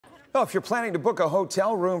Well, if you're planning to book a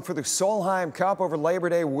hotel room for the Solheim Cup over Labor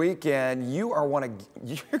Day weekend, you're going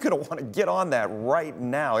to want to get on that right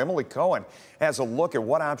now. Emily Cohen has a look at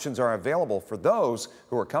what options are available for those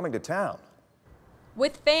who are coming to town.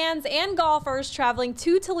 With fans and golfers traveling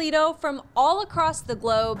to Toledo from all across the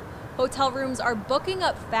globe, hotel rooms are booking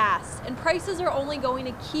up fast and prices are only going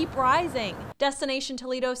to keep rising. Destination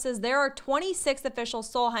Toledo says there are 26 official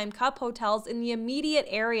Solheim Cup hotels in the immediate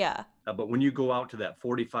area. But when you go out to that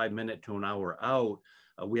 45-minute to an hour out,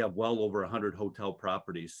 we have well over 100 hotel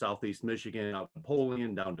properties. Southeast Michigan, out to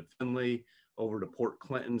Napoleon, down to Findlay, over to Port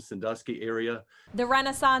Clinton, Sandusky area. The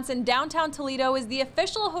Renaissance in downtown Toledo is the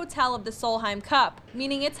official hotel of the Solheim Cup,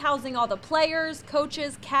 meaning it's housing all the players,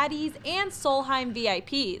 coaches, caddies, and Solheim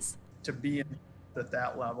VIPs. To be at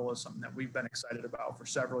that level is something that we've been excited about for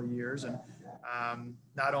several years, and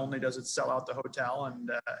not only does it sell out the hotel and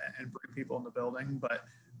bring people in the building, but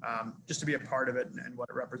just to be a part of it and what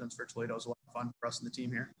it represents for Toledo is a lot of fun for us and the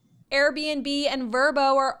team here. Airbnb and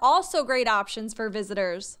Vrbo are also great options for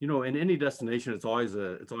visitors. You know, in any destination, it's always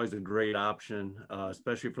a great option,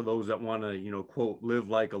 especially for those that want to, quote, live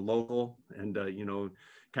like a local and,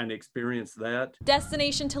 kind of experience that.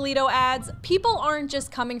 Destination Toledo adds, people aren't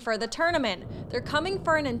just coming for the tournament. They're coming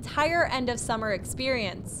for an entire end of summer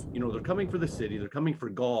experience. They're coming for the city, they're coming for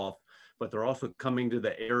golf, but they're also coming to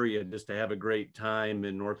the area just to have a great time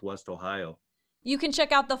in Northwest Ohio. You can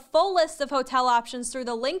check out the full list of hotel options through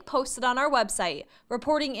the link posted on our website.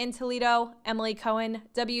 Reporting in Toledo, Emily Cohen,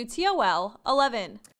 WTOL 11.